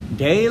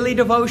Daily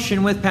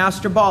Devotion with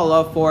Pastor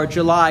Bala for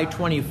July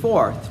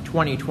 24th,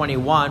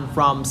 2021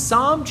 from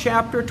Psalm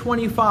chapter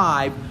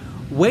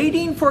 25,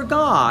 Waiting for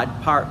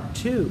God, Part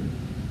 2.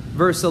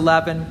 Verse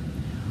 11,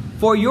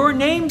 For your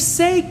name's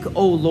sake,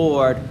 O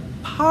Lord,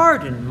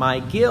 pardon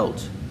my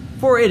guilt,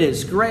 for it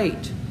is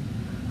great.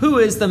 Who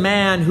is the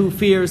man who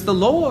fears the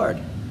Lord?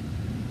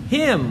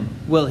 Him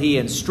will he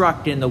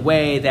instruct in the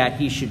way that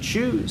he should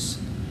choose.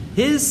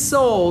 His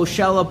soul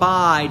shall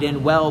abide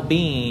in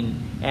well-being,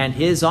 and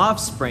his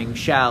offspring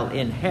shall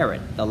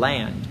inherit the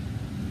land.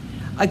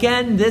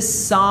 Again,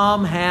 this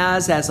psalm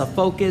has as a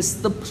focus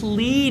the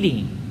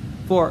pleading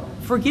for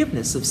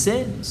forgiveness of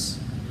sins.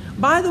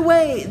 By the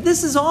way,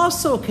 this is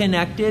also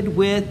connected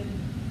with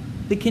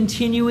the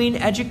continuing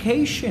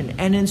education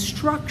and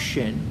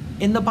instruction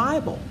in the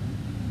Bible.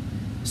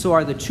 So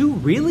are the two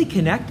really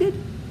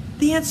connected?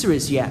 The answer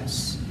is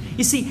yes.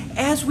 You see,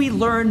 as we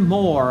learn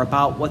more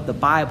about what the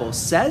Bible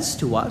says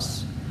to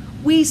us,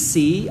 we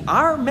see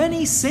our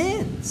many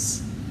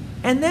sins,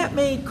 and that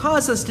may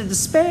cause us to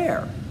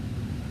despair,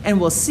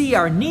 and we'll see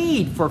our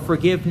need for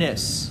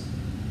forgiveness.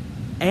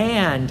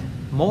 And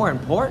more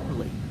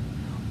importantly,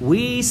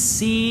 we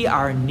see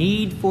our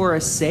need for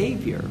a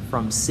Savior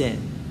from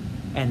sin,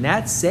 and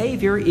that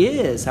Savior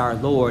is our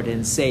Lord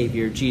and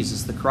Savior,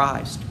 Jesus the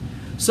Christ.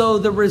 So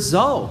the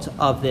result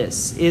of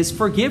this is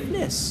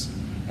forgiveness,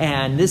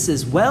 and this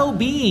is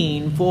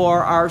well-being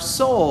for our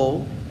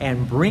soul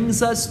and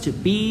brings us to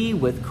be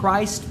with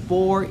Christ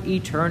for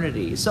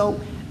eternity. So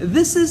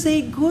this is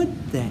a good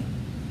thing.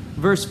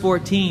 Verse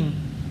 14,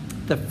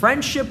 the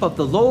friendship of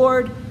the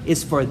Lord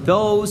is for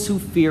those who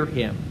fear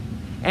him,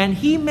 and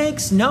he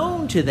makes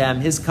known to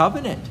them his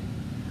covenant.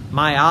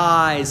 My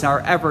eyes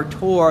are ever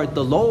toward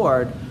the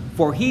Lord,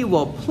 for he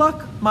will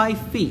pluck my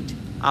feet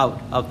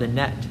out of the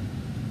net.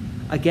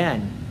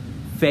 Again,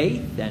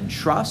 faith and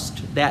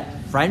trust,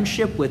 that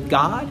friendship with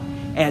God,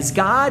 as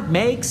God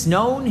makes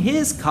known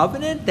his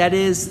covenant, that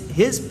is,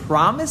 his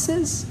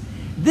promises.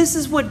 This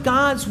is what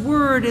God's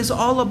word is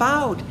all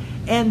about.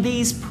 And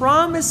these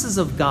promises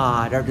of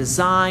God are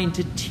designed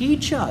to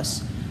teach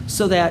us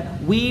so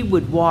that we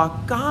would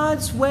walk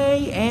God's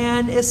way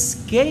and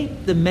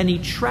escape the many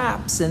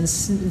traps and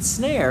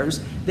snares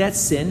that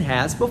sin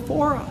has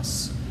before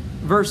us.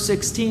 Verse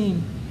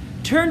 16,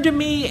 turn to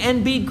me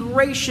and be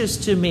gracious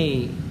to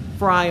me,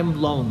 for I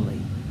am lonely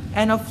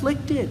and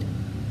afflicted.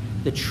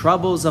 The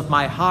troubles of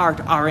my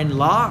heart are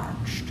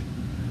enlarged.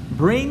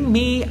 Bring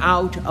me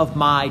out of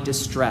my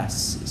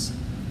distresses.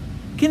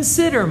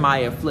 Consider my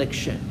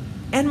affliction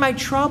and my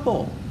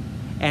trouble,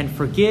 and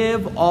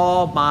forgive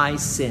all my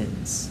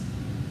sins.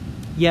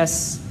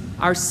 Yes,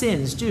 our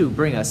sins do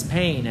bring us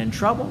pain and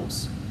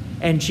troubles,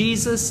 and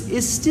Jesus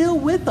is still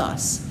with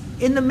us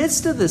in the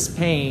midst of this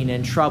pain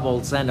and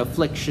troubles and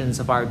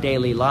afflictions of our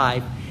daily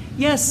life.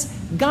 Yes,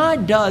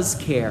 God does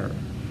care.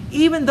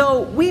 Even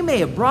though we may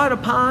have brought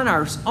upon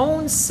our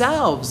own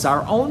selves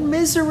our own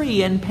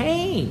misery and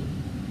pain,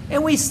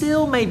 and we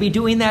still may be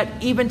doing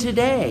that even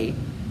today,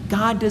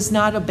 God does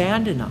not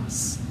abandon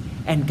us,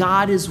 and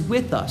God is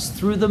with us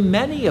through the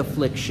many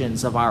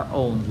afflictions of our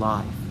own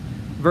life.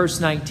 Verse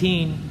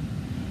 19,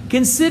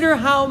 consider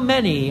how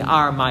many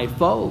are my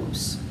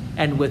foes,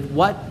 and with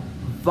what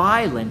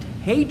violent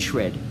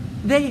hatred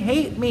they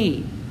hate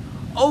me.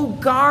 O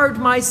guard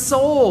my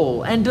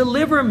soul and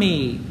deliver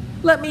me.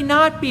 Let me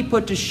not be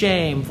put to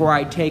shame, for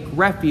I take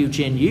refuge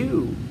in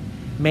you.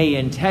 May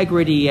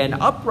integrity and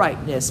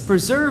uprightness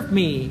preserve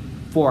me,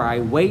 for I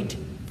wait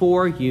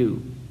for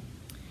you.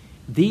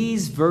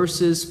 These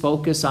verses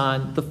focus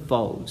on the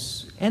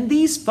foes, and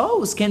these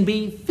foes can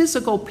be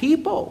physical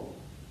people,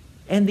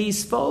 and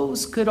these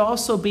foes could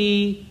also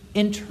be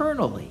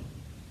internally,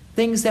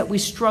 things that we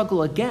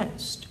struggle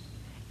against.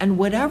 And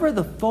whatever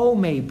the foe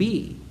may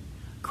be,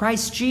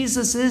 Christ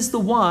Jesus is the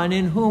one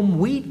in whom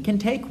we can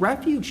take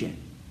refuge in.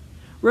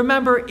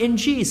 Remember, in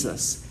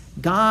Jesus,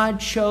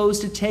 God chose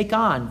to take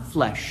on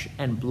flesh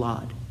and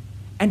blood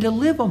and to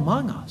live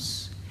among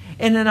us.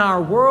 And in our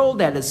world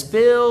that is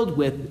filled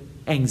with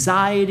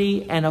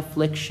anxiety and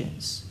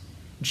afflictions,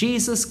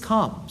 Jesus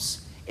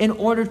comes in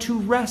order to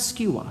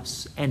rescue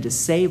us and to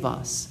save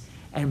us.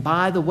 And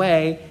by the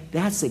way,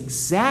 that's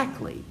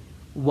exactly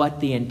what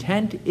the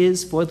intent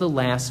is for the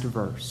last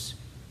verse.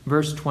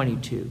 Verse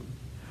 22.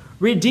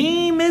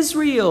 Redeem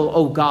Israel,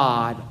 O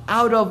God,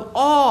 out of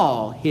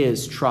all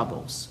his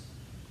troubles.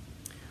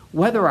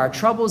 Whether our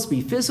troubles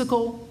be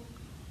physical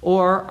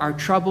or our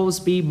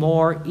troubles be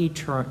more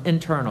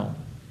internal,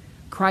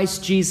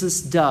 Christ Jesus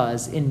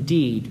does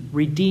indeed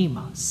redeem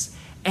us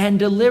and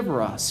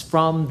deliver us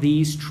from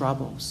these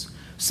troubles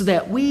so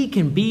that we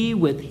can be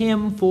with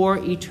him for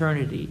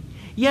eternity.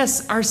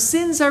 Yes, our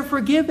sins are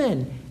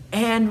forgiven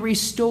and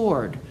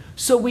restored,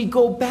 so we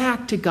go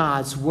back to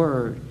God's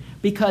word,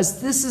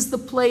 because this is the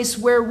place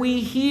where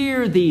we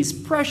hear these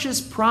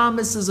precious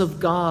promises of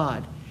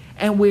God,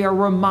 and we are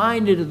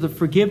reminded of the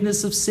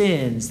forgiveness of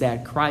sins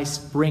that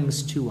Christ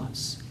brings to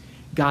us.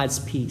 God's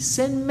peace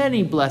and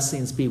many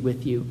blessings be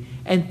with you,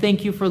 and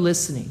thank you for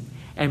listening.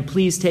 And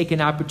please take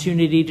an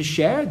opportunity to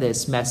share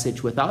this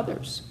message with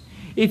others.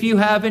 If you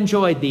have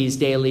enjoyed these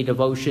daily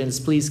devotions,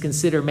 please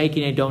consider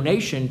making a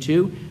donation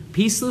to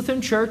Peace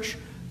Lutheran Church,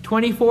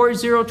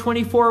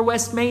 24024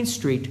 West Main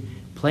Street,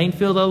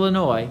 Plainfield,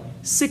 Illinois,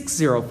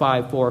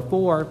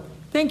 60544.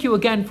 Thank you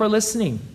again for listening.